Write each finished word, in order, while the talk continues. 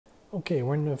Okay,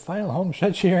 we're in the final home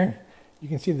stretch here. You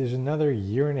can see there's another 1.5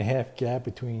 year gap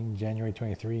between January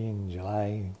 23 and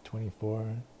July 24.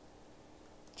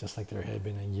 Just like there had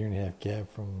been a 1.5 year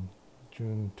gap from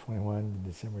June 21 to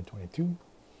December 22.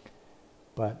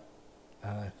 But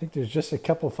I think there's just a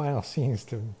couple final scenes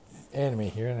to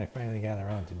animate here, and I finally got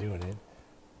around to doing it.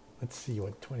 Let's see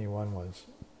what 21 was.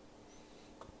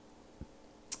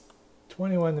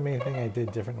 21, the main thing I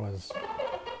did different was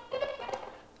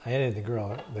I added the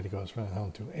girl that he goes running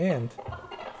home to. And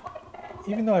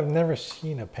even though I've never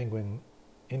seen a penguin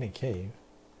in a cave,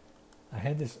 I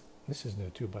had this is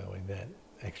new too, by the way, that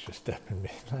extra step in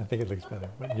me. I think it looks better,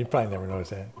 but you probably never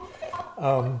noticed that.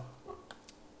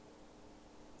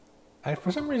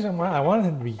 For some reason, I wanted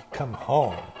him to come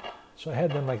home. So I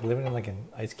had them like living in like an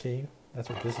ice cave. That's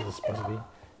what this is supposed to be.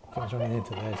 He comes running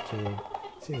into the ice cave,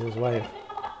 sees his wife,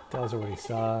 tells her what he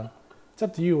saw. It's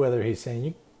up to you whether he's saying,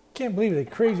 you can't believe the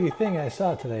crazy thing I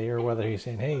saw today, or whether he's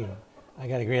saying, hey, I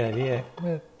got a great idea.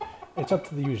 It's up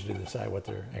to the user to decide what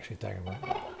they're actually talking about.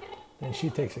 Then she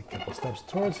takes a couple steps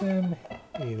towards him.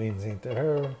 He leans into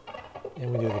her,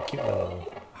 and we do the cute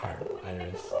little heart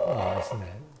iris. Oh, isn't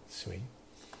that sweet?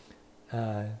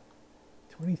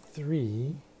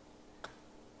 23.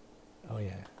 Oh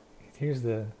yeah.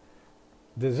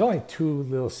 There's only 2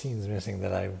 little scenes missing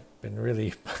that I've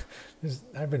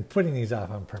been putting these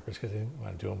off on purpose because I didn't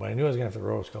want to do them, but I knew I was going to have to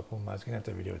rotoscope them. I was going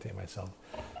to have to videotape myself.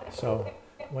 So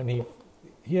when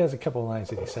he has a couple of lines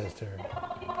that he says to her.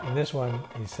 In this one,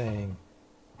 he's saying,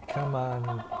 come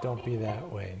on, don't be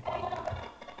that way.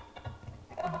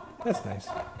 That's nice.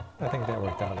 I think that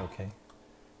worked out okay.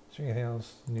 Is there anything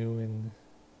else new in...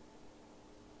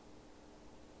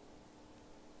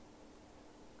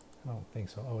 I don't think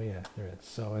so. Oh yeah, there is.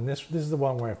 So, and this is the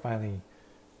one where I finally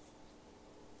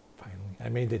I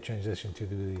made the transition to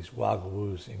do these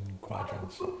woggle-woos in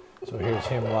quadrants. So here's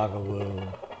him woggle-woo,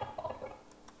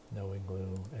 no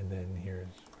Igloo, and then here's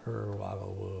her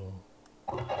woggle-woo.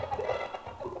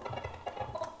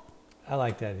 I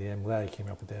like that idea. I'm glad I came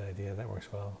up with that idea. That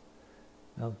works well.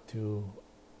 Now to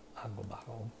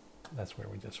ogle-boggle. That's where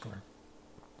we just were.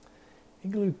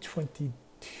 Igloo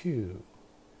 22.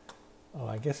 Oh,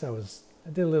 I guess I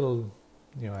did a little,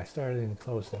 I started in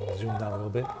close and zoomed out a little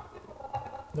bit.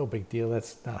 No big deal.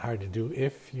 That's not hard to do.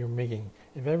 If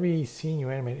every scene you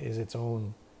animate is its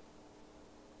own,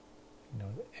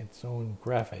 its own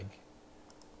graphic,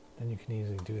 then you can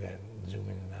easily do that and zoom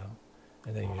in and out.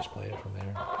 And then you just play it from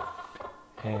there.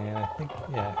 And I think,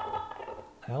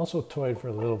 I also toyed for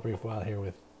a little brief while here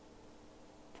with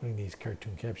putting these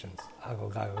cartoon captions. Ogle,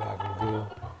 goggle, goggle, goo,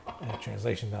 and a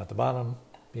translation down at the bottom.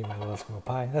 Be my little Eskimo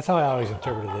pie. That's how I always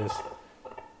interpreted this.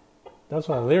 That's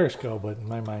how the lyrics go, but in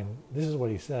my mind, this is what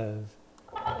he says,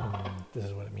 and this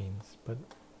is what it means. But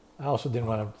I also didn't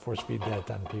want to force feed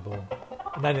that on people,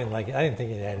 and I didn't like it. I didn't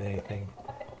think it added anything,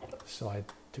 so I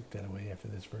took that away after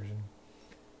this version.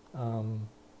 I'm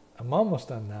almost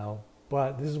done now,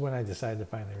 but this is when I decided to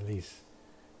finally release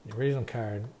the original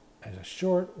card as a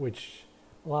short, which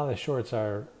a lot of the shorts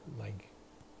are like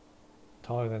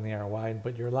taller than they are wide,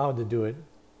 but you're allowed to do it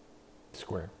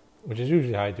square, which is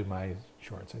usually how I do my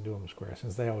shorts. I do them square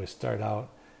since they always start out,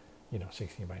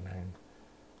 16 by 9.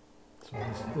 So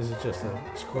this is just a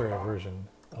square version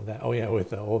of that. Oh yeah, with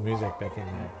the old music back in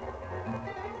there.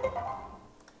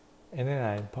 And then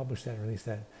I published that and released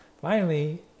that.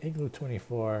 Finally, Igloo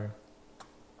 24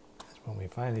 is when we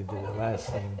finally did the last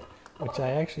scene, which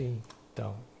I actually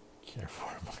don't care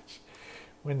for much.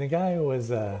 When the guy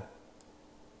was,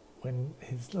 when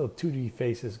his little 2D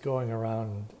face is going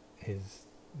around his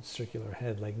circular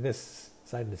head like this,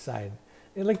 side to side,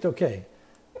 it looked okay.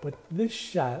 But this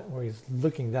shot where he's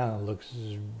looking down looks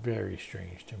very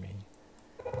strange to me.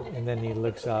 And then he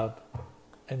looks up,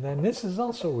 and then this is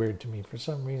also weird to me. For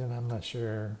some reason, I'm not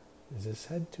sure. Is this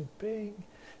head too big?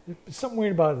 There's something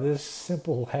weird about this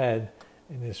simple head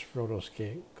in this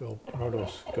rotoscoped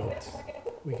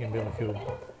Weekend Bill and Cube.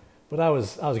 But I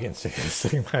was getting sick of this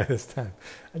thing by this time.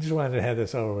 I just wanted to have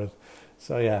this over with.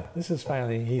 So yeah, this is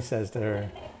finally, he says to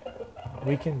her,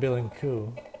 Weekend Bill and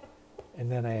Coo.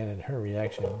 And then I added her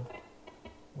reaction,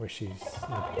 where she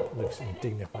looks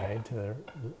indignified to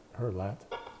her left.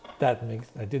 I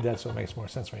did that so it makes more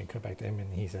sense when you cut back to him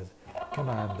and he says, come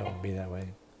on, don't be that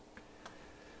way.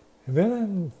 And then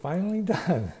I'm finally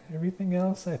done. Everything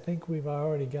else I think we've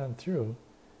already gone through.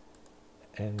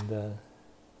 And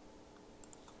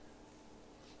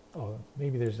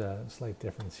maybe there's a slight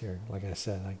difference here. Like I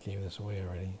said, I gave this away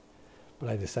already. But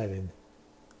I decided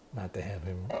not to have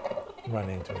him run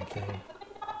into a cave.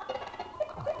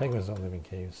 Penguins don't live in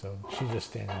caves, so she's just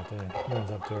standing out there. He runs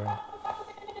up to her.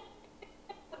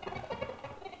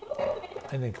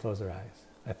 and then close their eyes.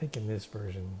 I think in this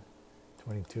version,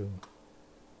 22,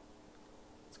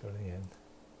 let's go to the end.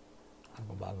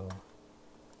 Bago.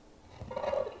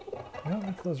 No,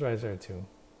 they close their eyes there too.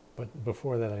 But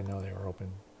before that, I know they were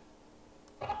open.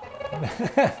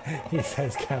 He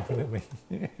says confidently.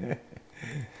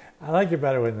 I like it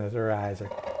better when their eyes are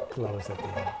closed at the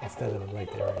end instead of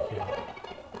like they were here.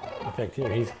 In fact,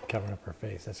 here he's covering up her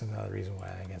face. That's another reason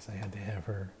why I guess I had to have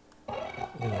her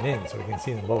lean in so we can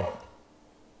see them both.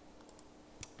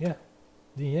 Yeah,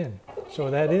 the end. So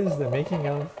that is the making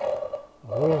of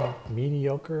a little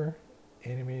mediocre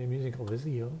animated musical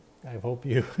video. I hope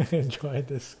you enjoyed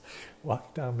this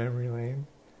walk down memory lane.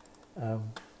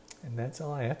 And that's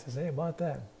all I have to say about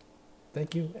that.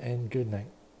 Thank you and good night.